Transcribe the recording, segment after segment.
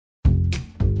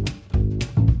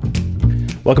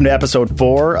Welcome to episode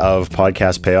 4 of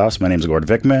Podcast Payoffs. My name is Gord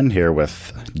Vickman, here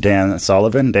with Dan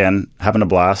Sullivan. Dan, having a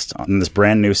blast on this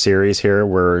brand new series here.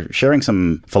 We're sharing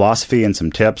some philosophy and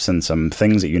some tips and some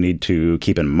things that you need to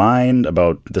keep in mind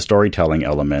about the storytelling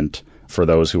element for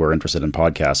those who are interested in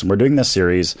podcasts. And we're doing this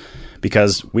series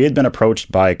because we had been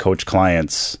approached by coach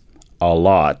clients a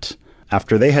lot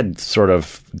after they had sort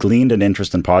of gleaned an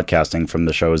interest in podcasting from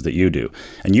the shows that you do.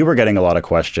 And you were getting a lot of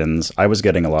questions. I was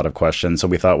getting a lot of questions. So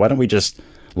we thought, why don't we just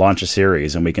launch a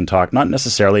series and we can talk not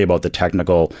necessarily about the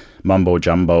technical mumbo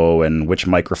jumbo and which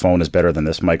microphone is better than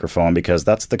this microphone, because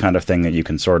that's the kind of thing that you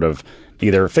can sort of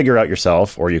either figure out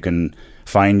yourself or you can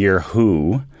find your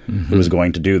who is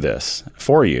going to do this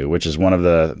for you, which is one of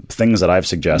the things that I've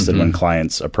suggested when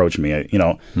clients approach me. You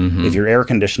know, if your air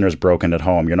conditioner is broken at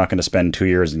home, you're not going to spend 2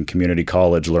 years in community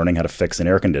college learning how to fix an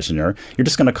air conditioner. You're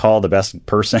just going to call the best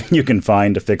person you can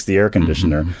find to fix the air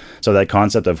conditioner. So that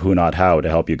concept of who, not how, to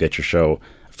help you get your show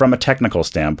from a technical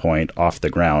standpoint off the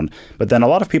ground. But then a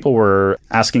lot of people were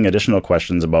asking additional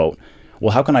questions about,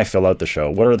 well, how can I fill out the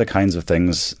show? What are the kinds of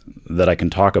things that I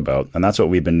can talk about? And that's what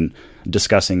we've been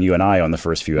discussing, you and I, on the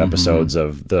first few episodes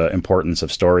of the importance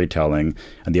of storytelling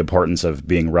and the importance of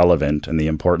being relevant and the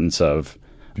importance of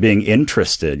being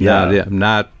interested.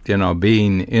 Not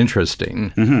being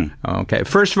interesting. Okay.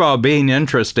 First of all, being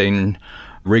interesting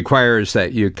requires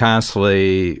that you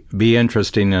constantly be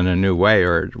interesting in a new way,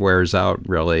 or it wears out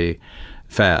really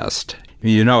fast.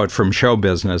 You know it from show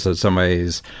business that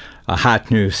somebody's a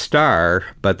hot new star,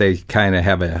 but they kind of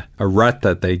have a rut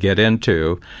that they get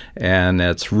into, and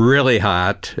it's really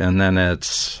hot, and then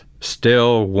it's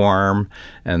still warm,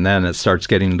 and then it starts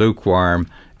getting lukewarm,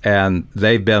 and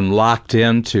they've been locked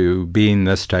into being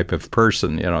this type of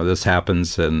person. You know, this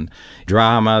happens in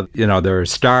drama. You know, there are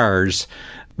stars.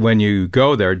 When you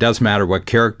go there, it doesn't matter what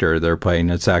character they're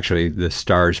playing. It's actually the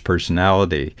star's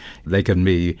personality. They can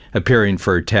be appearing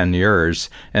for 10 years,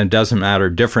 and it doesn't matter,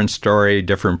 different story,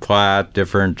 different plot,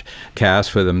 different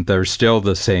cast with them. They're still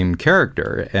the same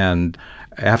character. And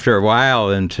after a while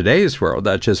in today's world,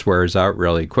 that just wears out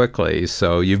really quickly.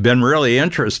 So you've been really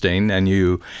interesting, and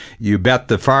you bet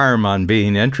the farm on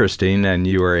being interesting, and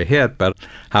you were a hit. But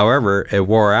however, it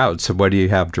wore out. So what do you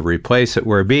have to replace it?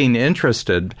 Where being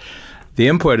interested, the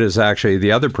input is actually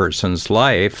the other person's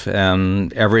life,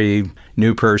 and every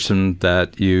new person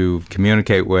that you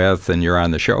communicate with and you're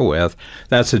on the show with,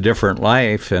 that's a different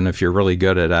life. And if you're really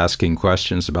good at asking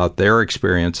questions about their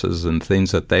experiences and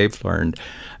things that they've learned,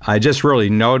 I just really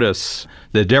notice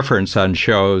the difference on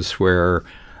shows where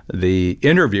the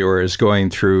interviewer is going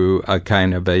through a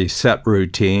kind of a set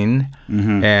routine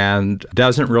and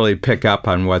doesn't really pick up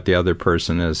on what the other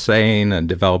person is saying and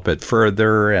develop it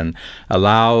further and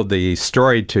allow the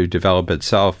story to develop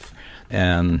itself.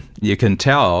 And you can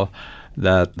tell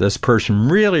that this person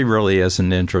really, really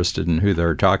isn't interested in who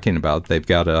they're talking about. They've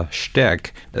got a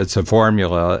shtick. It's a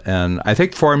formula. And I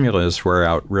think formulas wear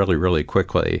out really, really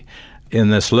quickly in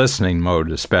this listening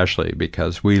mode, especially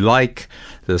because we like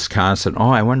this constant,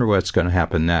 I wonder what's going to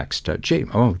happen next. Gee,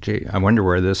 I wonder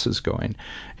where this is going.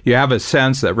 You have a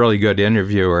sense that really good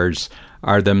interviewers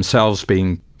are themselves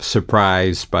being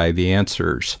surprised by the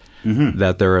answers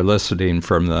that they're eliciting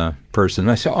from the person.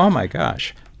 I say, oh my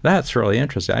gosh, that's really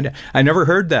interesting. I never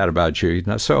heard that about you.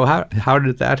 So how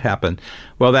did that happen?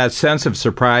 Well, that sense of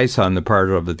surprise on the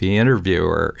part of the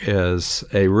interviewer is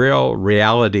a real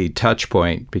reality touch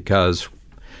point, because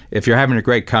if you're having a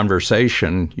great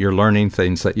conversation, you're learning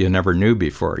things that you never knew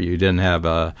before. You didn't have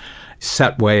a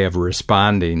set way of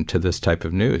responding to this type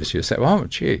of news. You say, oh,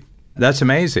 gee, that's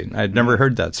amazing. I'd never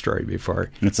heard that story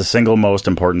before. It's the single most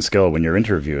important skill when you're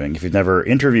interviewing. If you've never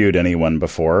interviewed anyone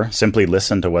before, simply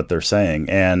listen to what they're saying.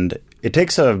 And it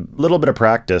takes a little bit of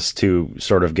practice to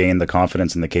sort of gain the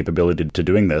confidence and the capability to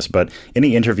doing this. But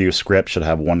any interview script should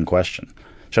have one question.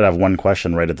 Should have one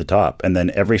question right at the top. And then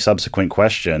every subsequent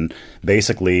question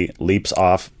basically leaps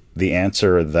off the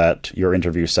answer that your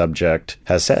interview subject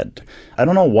has said. I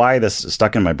don't know why this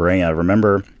stuck in my brain. I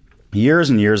remember years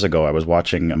and years ago, I was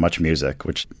watching Much Music,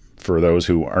 which, for those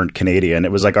who aren't Canadian,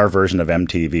 it was like our version of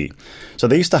MTV. So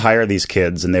they used to hire these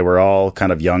kids, and they were all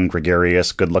kind of young,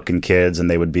 gregarious, good-looking kids, and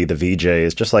they would be the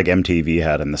VJs, just like MTV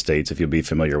had in the States, if you'll be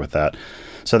familiar with that.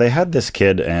 So they had this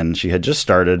kid, and she had just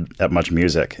started at Much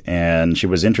Music, and she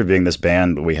was interviewing this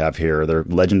band we have here, their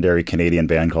legendary Canadian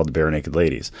band called the Bare Naked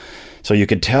Ladies. So you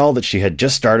could tell that she had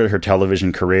just started her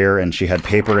television career, and she had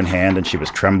paper in hand, and she was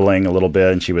trembling a little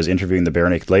bit, and she was interviewing the Bare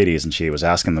Naked Ladies, and she was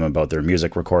asking them about their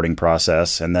music recording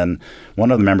process. And then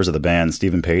one of the members of the band,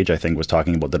 Stephen Page, I think, was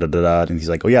talking about da-da-da-da, and he's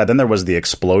like, oh yeah, then there was the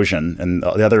explosion. And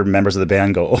the other members of the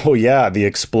band go, oh yeah, the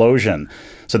explosion.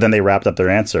 So then they wrapped up their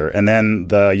answer. And then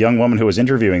the young woman who was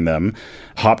interviewing them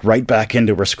hopped right back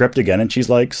into her script again. And she's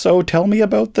like, so tell me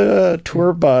about the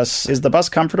tour bus. Is the bus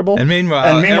comfortable? And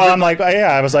meanwhile, I'm like, oh,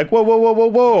 yeah. I was like, whoa.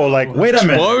 Like, wait a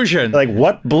minute. Explosion. Like,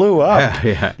 what blew up?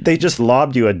 Yeah. They just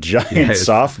lobbed you a giant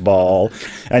softball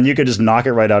and you could just knock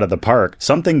it right out of the park.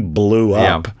 Something blew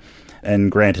up. Yeah.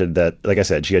 And granted that, like I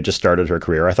said, she had just started her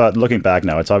career. I thought, looking back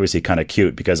now, it's obviously kind of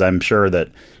cute because I'm sure that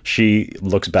she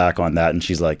looks back on that and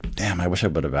she's like, damn, I wish I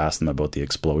would have asked them about the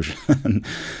explosion.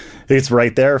 It's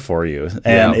right there for you.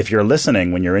 And if you're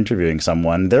listening when you're interviewing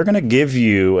someone, they're going to give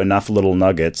you enough little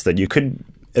nuggets that you could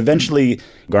eventually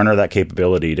garner that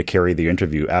capability to carry the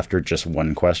interview after just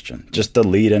one question, just the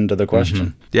lead into the question.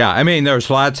 Mm-hmm. Yeah, I mean,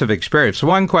 there's lots of experience.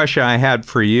 One question I had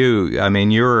for you, I mean,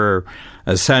 you were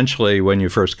essentially, when you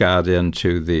first got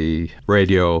into the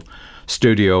radio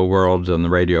studio world and the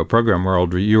radio program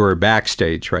world, you were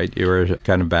backstage, right? You were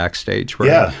kind of backstage.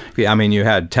 Yeah. I mean, you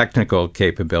had technical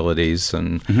capabilities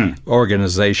and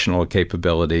organizational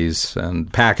capabilities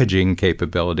and packaging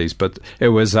capabilities, but it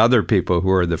was other people who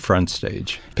were the front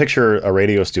stage. Picture a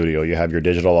radio studio. You have your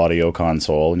digital audio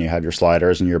console, and you have your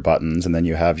sliders and your buttons, and then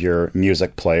you have your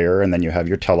music player, and then you have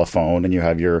your telephone, and you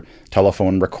have your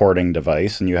telephone recording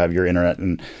device, and you have your internet.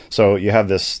 And so you have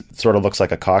this sort of looks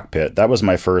like a cockpit. That was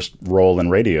my first role in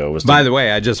radio. By the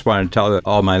way, I just want to tell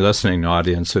all my listening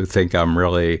audience who think I'm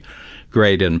really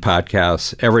great in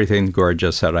podcasts, everything Gord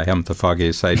just said, I haven't the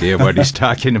foggiest idea what he's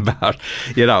talking about.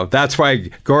 You know, that's why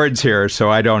Gord's here, so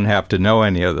I don't have to know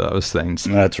any of those things.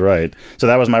 That's right. So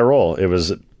that was my role. It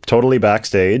was totally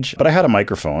backstage, but I had a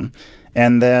microphone.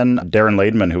 And then Darren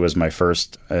Laidman, who was my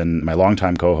first and my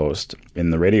longtime co-host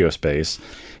in the radio space,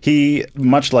 he,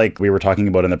 much like we were talking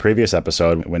about in the previous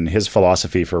episode, when his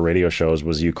philosophy for radio shows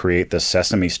was you create this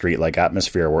Sesame Street-like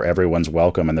atmosphere where everyone's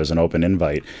welcome and there's an open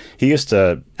invite, he used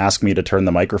to ask me to turn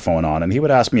the microphone on, and he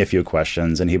would ask me a few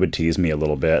questions, and he would tease me a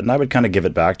little bit, and I would kind of give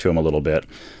it back to him a little bit.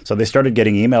 So they started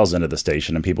getting emails into the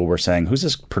station, and people were saying, who's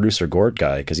this producer Gord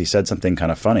guy? Because he said something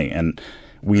kind of funny. And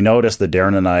we noticed that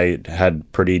Darren and I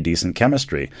had pretty decent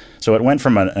chemistry. So it went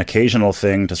from an occasional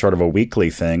thing to sort of a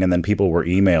weekly thing, and then people were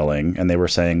emailing, and they were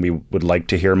saying we would like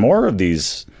to hear more of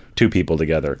these two people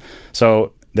together.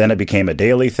 So then it became a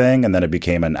daily thing, and then it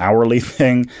became an hourly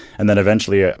thing, and then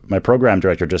eventually my program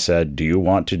director just said, do you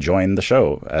want to join the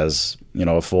show as, you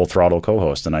know, a full throttle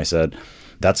co-host? And I said,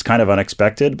 that's kind of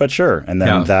unexpected, but sure. And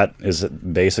then that is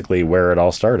basically where it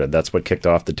all started. That's what kicked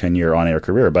off the 10-year on-air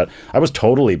career. But I was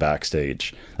totally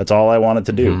backstage. That's all I wanted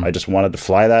to do. I just wanted to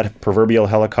fly that proverbial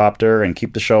helicopter and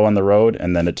keep the show on the road,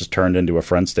 and then it just turned into a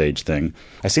front stage thing.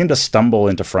 I seem to stumble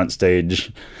into front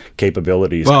stage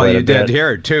capabilities Well, quite you a bit. did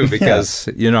here, too, because,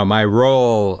 you know, my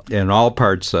role in all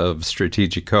parts of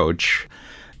Strategic Coach,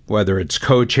 whether it's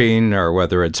coaching or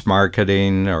whether it's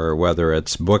marketing or whether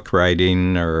it's book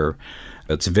writing or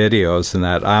it's videos and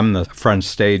that, I'm the front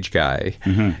stage guy.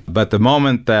 But the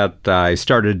moment that I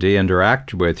started to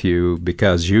interact with you,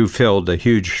 because you filled a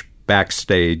huge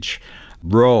backstage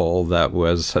role that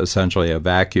was essentially a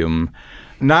vacuum,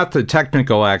 not the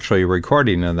technical actually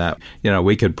recording of that. You know,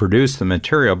 we could produce the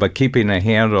material, but keeping a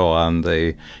handle on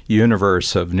the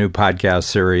universe of new podcast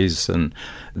series, and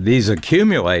these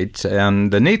accumulate.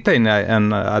 And the neat thing,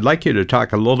 and I'd like you to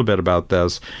talk a little bit about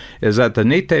this, is that the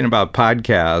neat thing about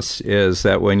podcasts is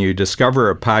that when you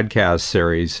discover a podcast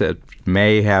series, it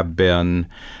may have been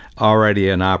already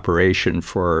in operation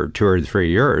for 2 or 3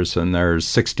 years, and there's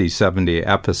 60, 70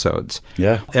 episodes.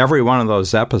 Yeah. Every one of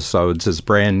those episodes is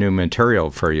brand new material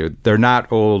for you. They're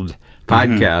not old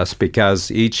podcasts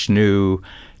because each new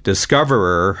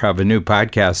discoverer of a new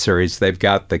podcast series, they've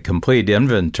got the complete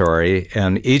inventory,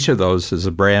 and each of those is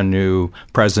a brand new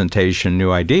presentation, new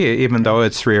idea, even though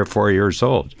it's 3 or 4 years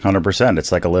old. 100%.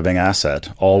 It's like a living asset,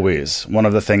 always. One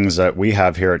of the things that we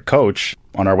have here at Coach,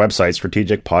 on our website,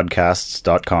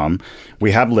 strategicpodcasts.com,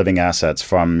 we have living assets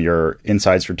from your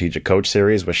Inside Strategic Coach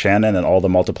series with Shannon and all the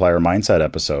Multiplier Mindset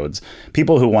episodes.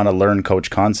 People who want to learn coach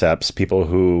concepts, people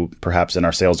who perhaps in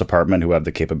our sales department who have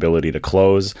the capability to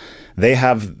close, they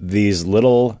have these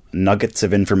little nuggets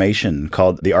of information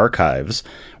called the archives,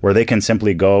 where they can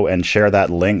simply go and share that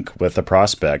link with a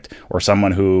prospect or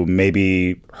someone who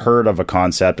maybe heard of a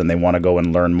concept and they want to go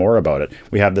and learn more about it.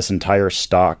 We have this entire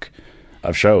stock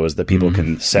of shows that people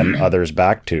can send others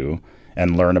back to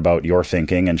and learn about your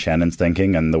thinking and Shannon's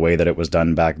thinking and the way that it was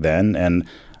done back then, and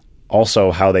also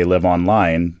how they live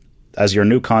online. As your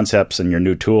new concepts and your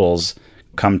new tools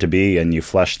come to be and you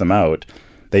flesh them out,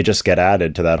 they just get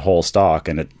added to that whole stock,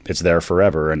 and it's there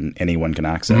forever, and anyone can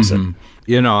access it.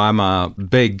 I'm a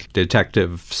big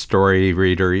detective story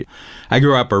reader. I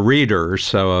grew up a reader,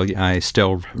 so I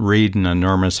still read an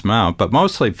enormous amount, but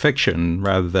mostly fiction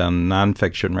rather than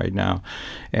nonfiction right now.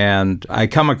 And I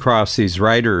come across these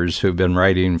writers who've been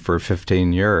writing for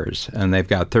 15 years, and they've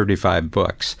got 35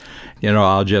 books.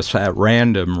 I'll just at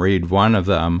random read one of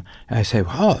them, and I say,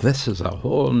 wow, this is a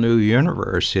whole new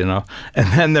universe, And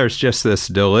then there's just this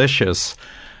delicious,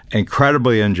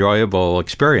 incredibly enjoyable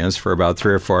experience for about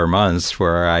 3 or 4 months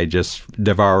where I just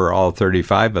devour all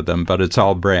 35 of them, but it's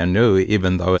all brand new,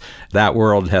 even though that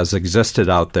world has existed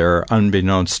out there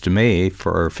unbeknownst to me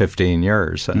for 15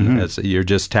 years. And you're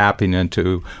just tapping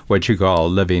into what you call a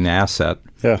living asset.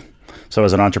 Yeah. So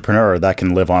as an entrepreneur, that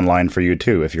can live online for you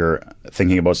too. If you're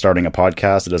thinking about starting a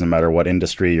podcast, it doesn't matter what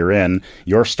industry you're in,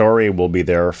 your story will be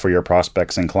there for your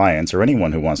prospects and clients or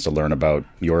anyone who wants to learn about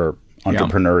your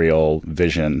entrepreneurial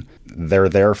vision. They're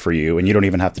there for you, and you don't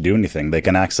even have to do anything. They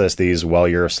can access these while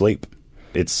you're asleep.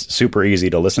 It's super easy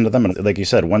to listen to them. And like you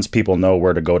said, once people know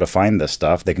where to go to find this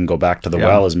stuff, they can go back to the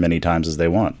well as many times as they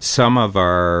want. Some of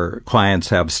our clients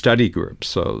have study groups.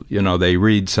 So, they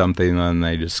read something and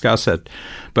they discuss it.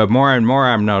 But more and more,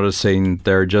 I'm noticing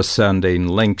they're just sending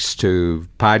links to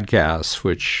podcasts,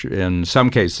 which in some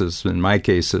cases, in my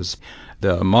cases,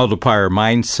 the multiplier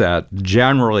mindset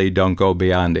generally don't go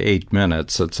beyond 8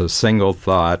 minutes. It's a single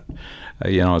thought.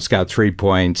 It's got 3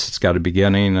 points. It's got a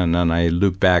beginning, and then I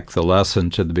loop back the lesson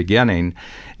to the beginning.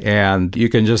 And you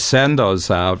can just send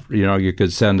those out. You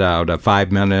could send out a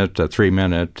 5-minute, a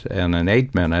 3-minute, and an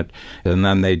 8-minute, and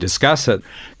then they discuss it.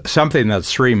 Something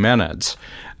that's 3 minutes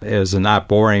is not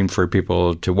boring for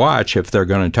people to watch if they're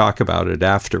going to talk about it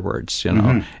afterwards,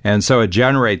 And so it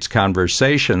generates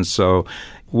conversation. So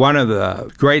one of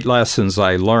the great lessons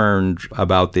I learned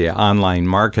about the online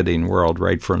marketing world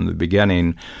right from the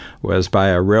beginning was by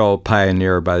a real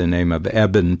pioneer by the name of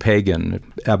Eben Pagan.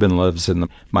 Eben lives in the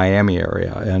Miami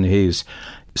area, and he's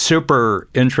super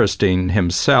interesting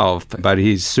himself, but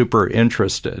he's super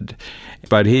interested.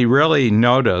 But he really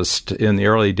noticed in the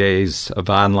early days of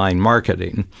online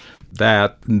marketing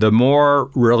that the more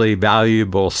really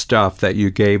valuable stuff that you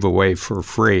gave away for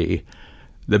free,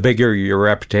 the bigger your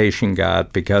reputation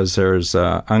got, because there's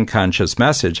an unconscious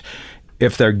message.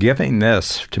 If they're giving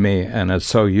this to me and it's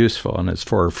so useful and it's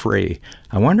for free,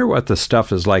 I wonder what the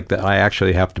stuff is like that I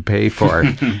actually have to pay for.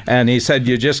 And he said,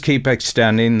 you just keep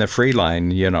extending the free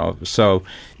line, So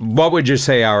what would you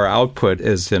say our output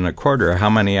is in a quarter? How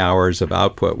many hours of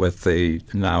output with the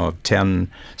now 10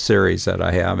 series that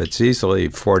I have? It's easily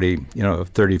 40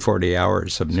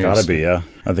 hours of news. It's got to be, yeah.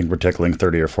 I think we're tickling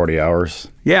 30 or 40 hours.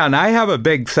 Yeah, and I have a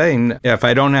big thing. If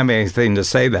I don't have anything to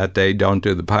say that day, don't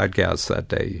do the podcast that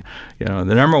day. The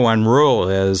number one rule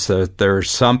is that there's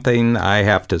something I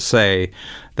have to say,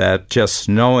 that just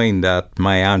knowing that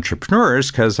my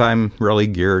entrepreneurs, because I'm really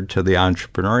geared to the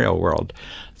entrepreneurial world,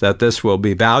 that this will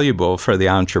be valuable for the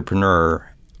entrepreneur,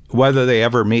 whether they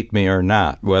ever meet me or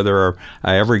not, whether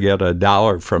I ever get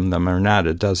 $1 from them or not,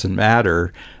 it doesn't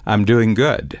matter. I'm doing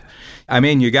good. I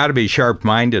mean, you got to be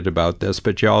sharp-minded about this,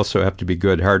 but you also have to be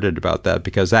good-hearted about that,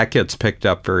 because that gets picked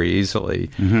up very easily.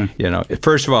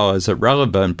 First of all, is it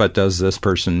relevant, but does this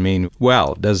person mean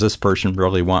well? Does this person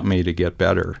really want me to get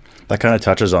better? That kind of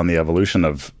touches on the evolution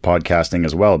of podcasting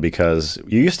as well, because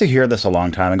you used to hear this a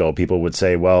long time ago. People would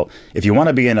say, well, if you want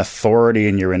to be an authority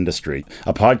in your industry,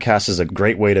 a podcast is a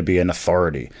great way to be an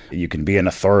authority. You can be an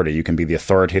authority. You can be the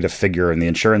authoritative figure in the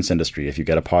insurance industry if you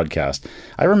get a podcast.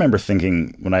 I remember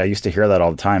thinking, when I used to hear that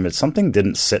all the time, something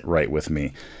didn't sit right with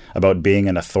me about being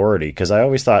an authority, because I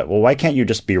always thought, well, why can't you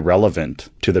just be relevant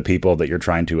to the people that you're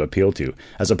trying to appeal to,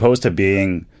 as opposed to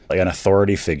being like an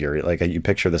authority figure? Like you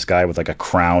picture this guy with like a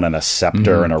crown and a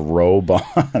scepter and a robe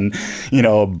on,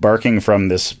 barking from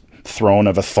this throne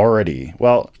of authority.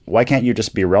 Well, why can't you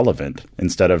just be relevant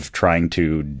instead of trying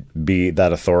to be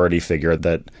that authority figure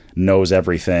that knows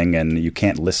everything and you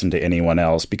can't listen to anyone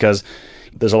else? Because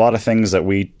there's a lot of things that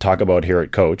we talk about here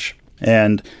at Coach,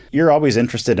 and you're always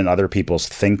interested in other people's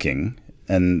thinking.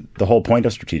 And the whole point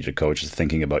of Strategic Coach is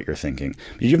thinking about your thinking.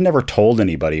 You've never told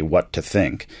anybody what to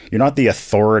think. You're not the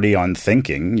authority on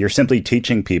thinking. You're simply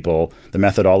teaching people the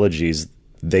methodologies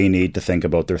they need to think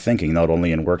about their thinking, not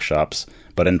only in workshops,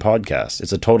 but in podcasts.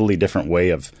 It's a totally different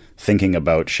way of thinking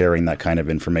about sharing that kind of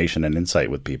information and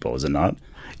insight with people, is it not?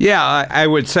 Yeah, I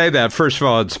would say that. First of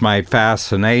all, it's my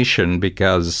fascination,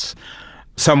 because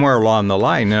somewhere along the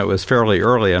line, it was fairly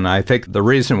early, and I think the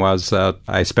reason was that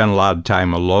I spent a lot of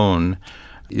time alone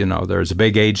there's a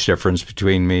big age difference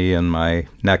between me and my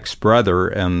next brother,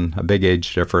 and a big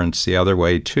age difference the other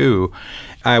way, too.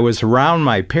 I was around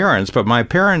my parents, but my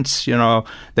parents,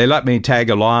 they let me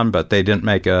tag along, but they didn't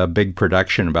make a big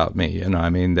production about me.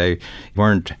 They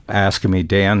weren't asking me,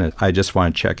 Dan, I just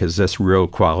want to check, is this real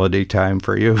quality time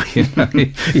for you? They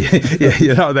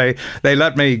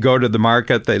let me go to the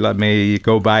market. They let me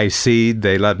go buy seed.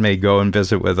 They let me go and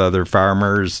visit with other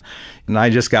farmers. And I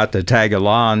just got to tag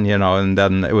along, and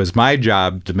then it was my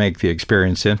job to make the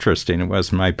experience interesting. It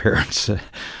wasn't my parents'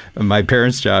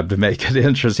 job to make it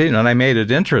interesting. And I made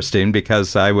it interesting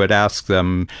because I would ask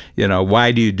them,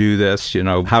 why do you do this?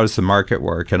 How does the market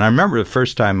work? And I remember the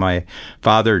first time my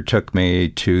father took me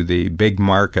to the big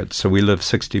market. So we lived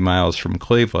 60 miles from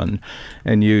Cleveland,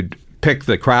 and you'd pick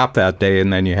the crop that day,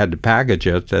 and then you had to package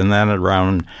it. And then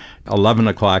around 11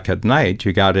 o'clock at night,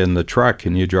 you got in the truck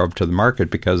and you drove to the market,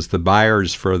 because the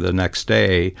buyers for the next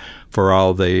day for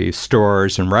all the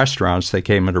stores and restaurants, they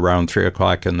came at around 3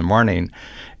 o'clock in the morning.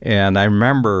 And I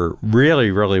remember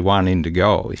really, really wanting to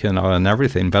go, and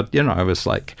everything. But, I was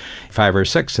like 5 or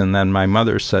 6. And then my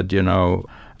mother said,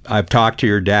 I've talked to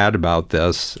your dad about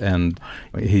this, and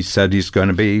he said he's going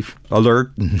to be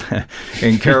alert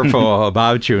and careful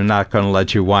about you and not going to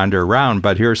let you wander around.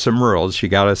 But here's some rules. You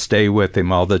got to stay with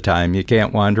him all the time. You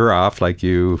can't wander off like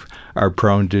you are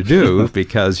prone to do,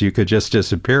 because you could just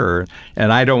disappear.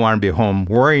 And I don't want to be home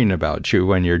worrying about you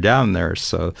when you're down there.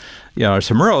 So,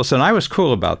 some rules. And I was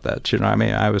cool about that.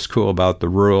 I was cool about the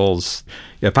rules.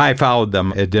 If I followed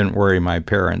them, it didn't worry my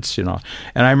parents, And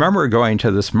I remember going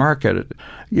to this market.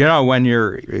 When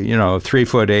you're,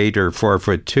 3'8" or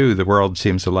 4'2", the world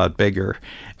seems a lot bigger.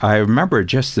 I remember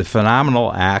just the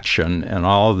phenomenal action and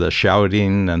all the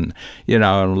shouting and,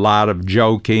 a lot of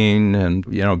joking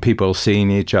and, people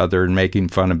seeing each other and making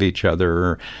fun of each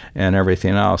other and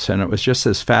everything else. And it was just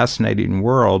this fascinating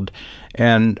world.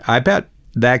 And I bet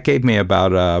that gave me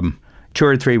about 2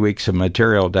 or 3 weeks of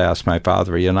material to ask my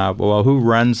father, well, who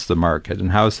runs the market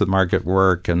and how does the market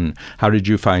work, and how did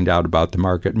you find out about the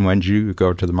market, and when did you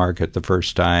go to the market the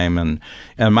first time? And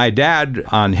my dad,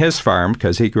 on his farm,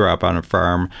 because he grew up on a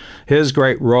farm, his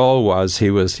great role was he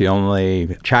was the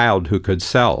only child who could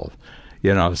sell,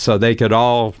 so they could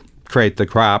all create the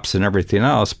crops and everything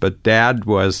else, but Dad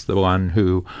was the one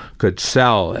who could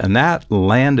sell. And that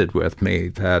landed with me,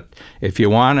 that if you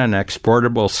want an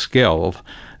exportable skill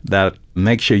that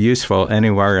makes you useful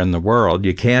anywhere in the world,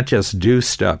 you can't just do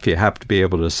stuff. You have to be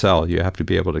able to sell. You have to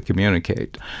be able to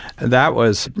communicate. That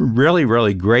was really,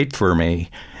 really great for me.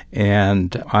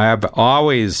 And I've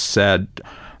always said,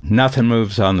 nothing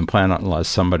moves on the planet unless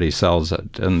somebody sells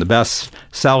it. And the best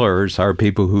sellers are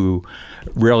people who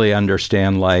really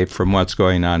understand life from what's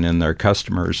going on in their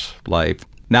customer's life.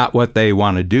 Not what they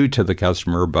want to do to the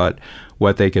customer, but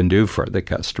what they can do for the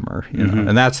customer.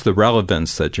 And that's the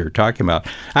relevance that you're talking about.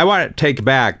 I want to take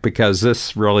back, because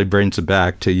this really brings it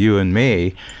back to you and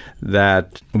me,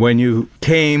 that when you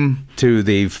came to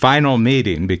the final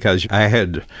meeting, because I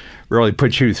had really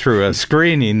put you through a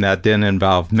screening that didn't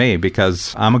involve me,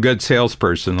 because I'm a good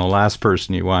salesperson. The last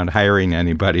person you want hiring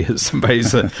anybody is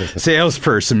somebody's a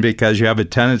salesperson, because you have a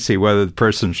tendency, whether the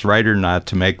person's right or not,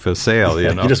 to make the sale.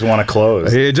 You just want to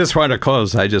close. You just want to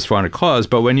close. I just want to close.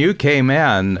 But when you came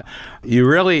in, you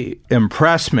really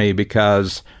impressed me,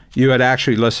 because you had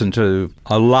actually listened to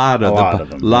a lot of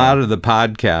the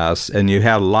podcasts, and you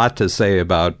had a lot to say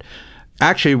about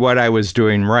actually what I was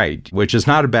doing right, which is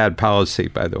not a bad policy,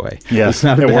 by the way. Yes, it's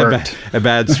not a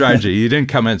bad strategy. You didn't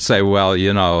come and say, well,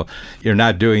 you're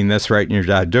not doing this right and you're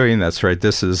not doing this right.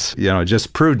 This is,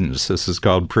 just prudence. This is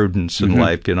called prudence in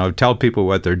life. Tell people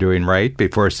what they're doing right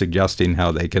before suggesting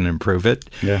how they can improve it.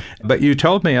 Yeah. But you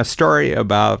told me a story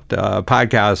about a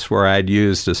podcast where I'd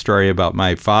used a story about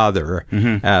my father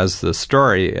as the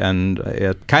story, and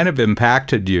it kind of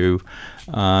impacted you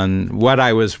on what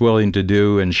I was willing to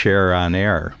do and share on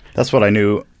air. That's what I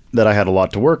knew, that I had a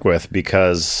lot to work with,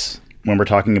 because when we're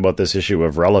talking about this issue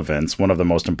of relevance, one of the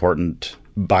most important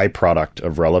byproduct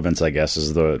of relevance, I guess,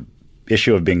 is the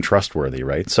issue of being trustworthy,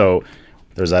 right? So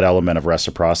there's that element of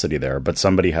reciprocity there, but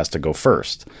somebody has to go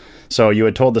first. So you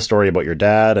had told the story about your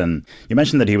dad, and you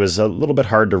mentioned that he was a little bit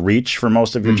hard to reach for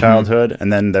most of your childhood,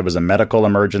 and then there was a medical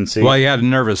emergency. Well, he had a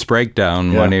nervous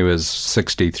breakdown when he was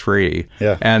 63.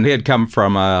 Yeah. And he had come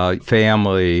from a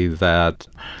family that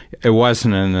it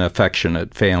wasn't an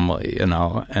affectionate family,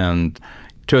 and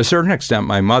to a certain extent,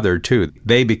 my mother, too.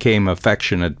 They became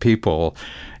affectionate people.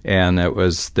 And it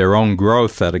was their own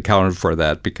growth that accounted for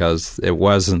that, because it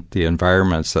wasn't the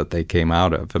environments that they came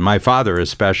out of. And my father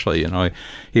especially,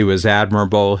 he was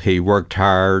admirable. He worked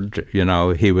hard.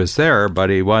 He was there, but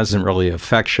he wasn't really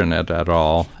affectionate at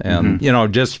all. And,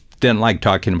 just didn't like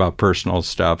talking about personal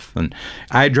stuff. And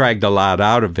I dragged a lot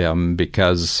out of him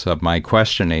because of my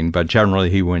questioning, but generally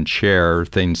he wouldn't share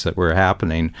things that were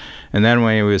happening. And then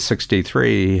when he was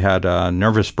 63, he had a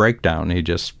nervous breakdown. He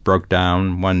just broke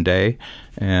down one day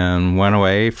and went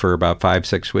away for about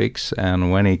 5-6 weeks.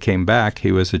 And when he came back,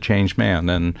 he was a changed man.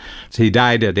 And he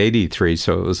died at 83,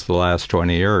 so it was the last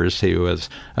 20 years. He was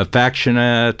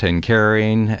affectionate and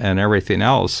caring and everything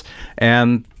else.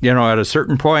 And, at a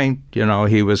certain point,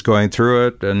 he was going through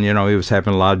it, and, he was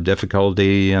having a lot of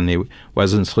difficulty, and he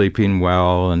wasn't sleeping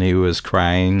well, and he was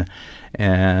crying.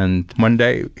 And one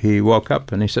day he woke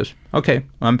up and he says, okay,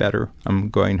 I'm better. I'm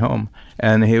going home.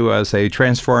 And he was a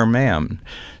transformed man.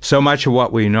 So much of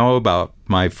what we know about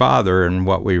my father and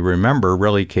what we remember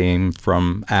really came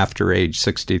from after age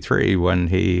 63, when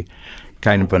he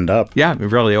kind of opened up. Yeah, it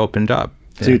really opened up.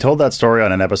 So you told that story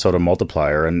on an episode of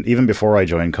Multiplier, and even before I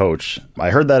joined Coach,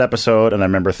 I heard that episode and I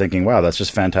remember thinking, wow, that's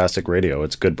just fantastic radio.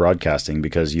 It's good broadcasting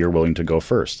because you're willing to go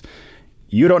first.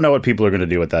 You don't know what people are going to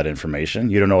do with that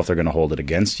information. You don't know if they're going to hold it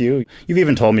against you. You've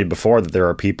even told me before that there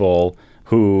are people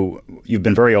who, you've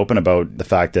been very open about the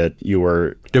fact that you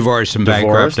were divorced and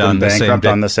bankrupt on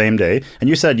the same day. And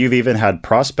you said you've even had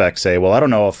prospects say, well, I don't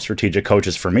know if Strategic Coach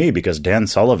is for me because Dan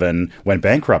Sullivan went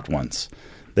bankrupt once.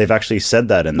 They've actually said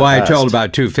that in the past. Well, I told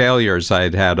about 2 failures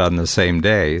I'd had on the same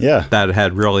day that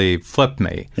had really flipped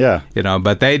me. Yeah.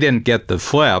 But they didn't get the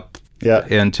flip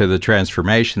into the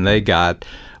transformation. They got,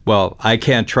 well, I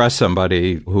can't trust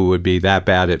somebody who would be that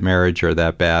bad at marriage or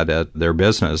that bad at their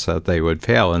business that they would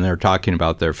fail. And they're talking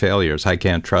about their failures. I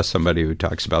can't trust somebody who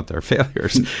talks about their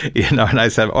failures. And I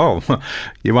said, oh,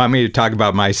 you want me to talk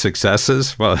about my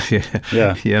successes? Well,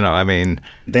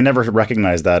 they never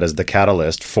recognized that as the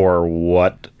catalyst for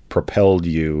what propelled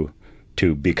you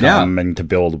to become and to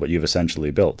build what you've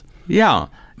essentially built. Yeah.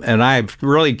 And I've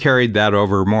really carried that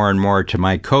over more and more to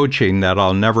my coaching, that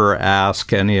I'll never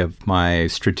ask any of my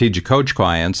strategic coach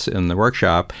clients in the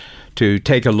workshop to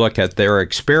take a look at their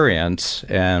experience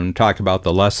and talk about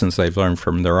the lessons they've learned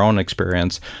from their own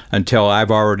experience until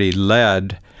I've already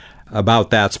led about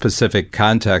that specific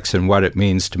context and what it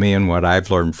means to me and what I've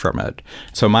learned from it.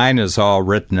 So mine is all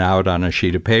written out on a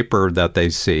sheet of paper that they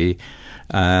see.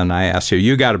 And I ask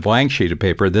you got a blank sheet of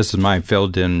paper. This is my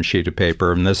filled-in sheet of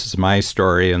paper, and this is my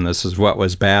story, and this is what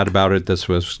was bad about it. This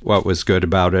was what was good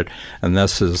about it, and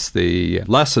this is the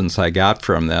lessons I got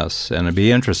from this. And it'd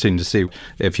be interesting to see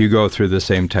if you go through the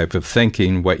same type of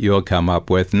thinking, what you'll come up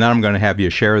with. And then I'm going to have you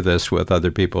share this with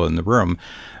other people in the room.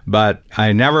 But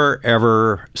I never,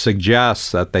 ever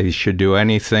suggest that they should do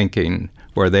any thinking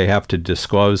where they have to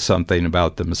disclose something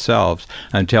about themselves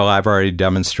until I've already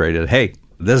demonstrated, hey,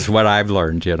 this is what I've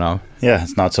learned, Yeah,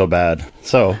 it's not so bad.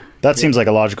 So that seems like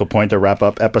a logical point to wrap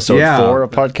up episode 4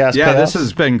 of Podcast Yeah, Payoff. This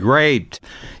has been great.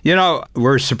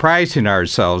 We're surprising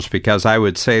ourselves because I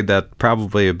would say that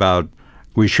probably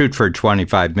we shoot for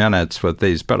 25 minutes with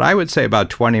these, but I would say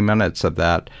about 20 minutes of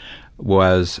that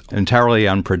was entirely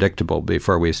unpredictable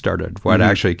before we started, what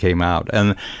actually came out.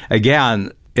 And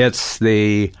again, it's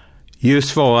the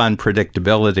useful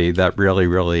unpredictability that really,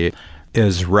 really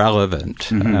is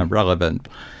relevant.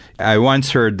 I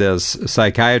once heard this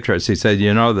psychiatrist, he said,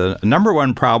 the number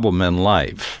one problem in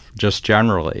life, just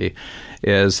generally,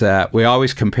 is that we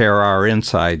always compare our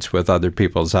insides with other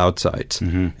people's outsides.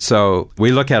 So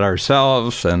we look at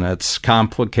ourselves, and it's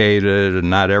complicated, and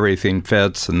not everything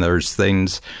fits, and there's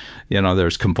things,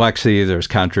 there's complexity, there's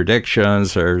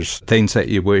contradictions, there's things that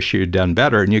you wish you'd done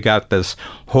better, and you got this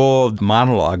whole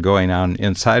monologue going on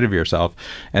inside of yourself.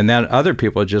 And then other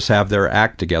people just have their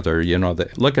act together.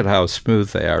 Look at how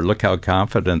smooth they are, look how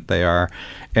confident they are.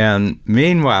 And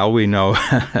meanwhile, we know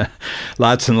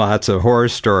lots and lots of horror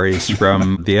stories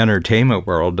from the entertainment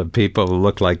world of people who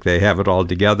look like they have it all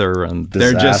together, and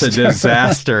they're just a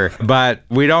disaster. But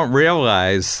we don't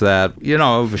realize that,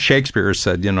 Shakespeare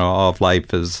said, all of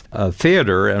life is a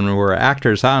theater, and we're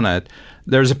actors on it.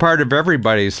 There's a part of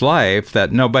everybody's life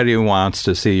that nobody wants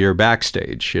to see your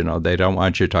backstage. They don't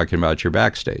want you talking about your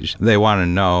backstage. They want to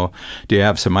know, do you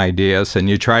have some ideas? And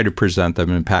you try to present them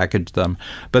and package them.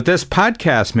 But this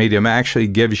podcast medium actually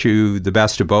gives you the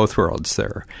best of both worlds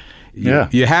there.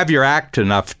 you have your act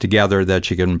enough together that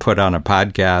you can put on a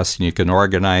podcast and you can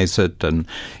organize it, and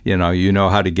you know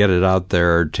how to get it out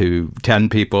there to 10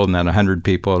 people and then 100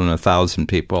 people and 1,000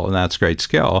 people, and that's great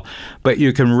skill. But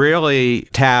you can really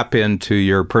tap into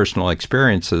your personal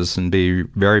experiences and be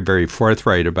very, very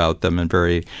forthright about them, and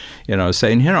very,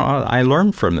 saying, I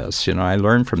learned from this, I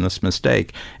learned from this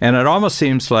mistake. And it almost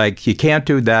seems like you can't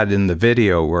do that in the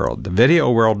video world. The video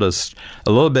world is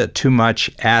a little bit too much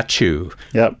at you.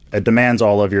 Yep. It demands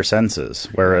all of your senses,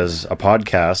 whereas a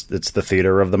podcast, it's the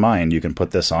theater of the mind. You can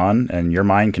put this on and your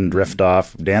mind can drift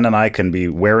off. Dan and I can be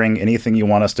wearing anything you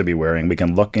want us to be wearing. We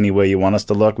can look any way you want us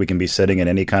to look. We can be sitting in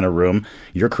any kind of room.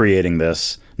 You're creating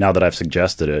this, now that I've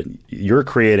suggested it, you're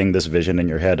creating this vision in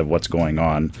your head of what's going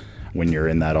on when you're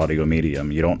in that audio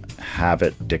medium. You don't have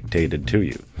it dictated to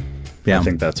you. Yeah. I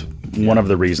think that's one of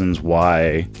the reasons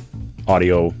why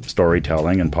audio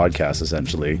storytelling and podcasts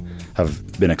essentially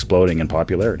have been exploding in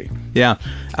popularity. Yeah,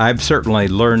 I've certainly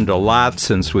learned a lot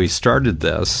since we started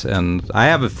this, and I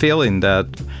have a feeling that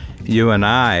you and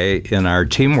I, in our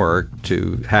teamwork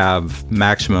to have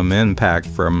maximum impact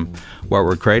from what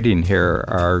we're creating here,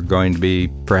 are going to be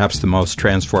perhaps the most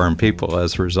transformed people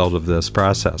as a result of this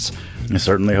process. I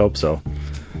certainly hope so.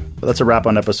 But that's a wrap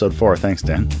on episode 4. Thanks,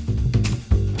 Dan.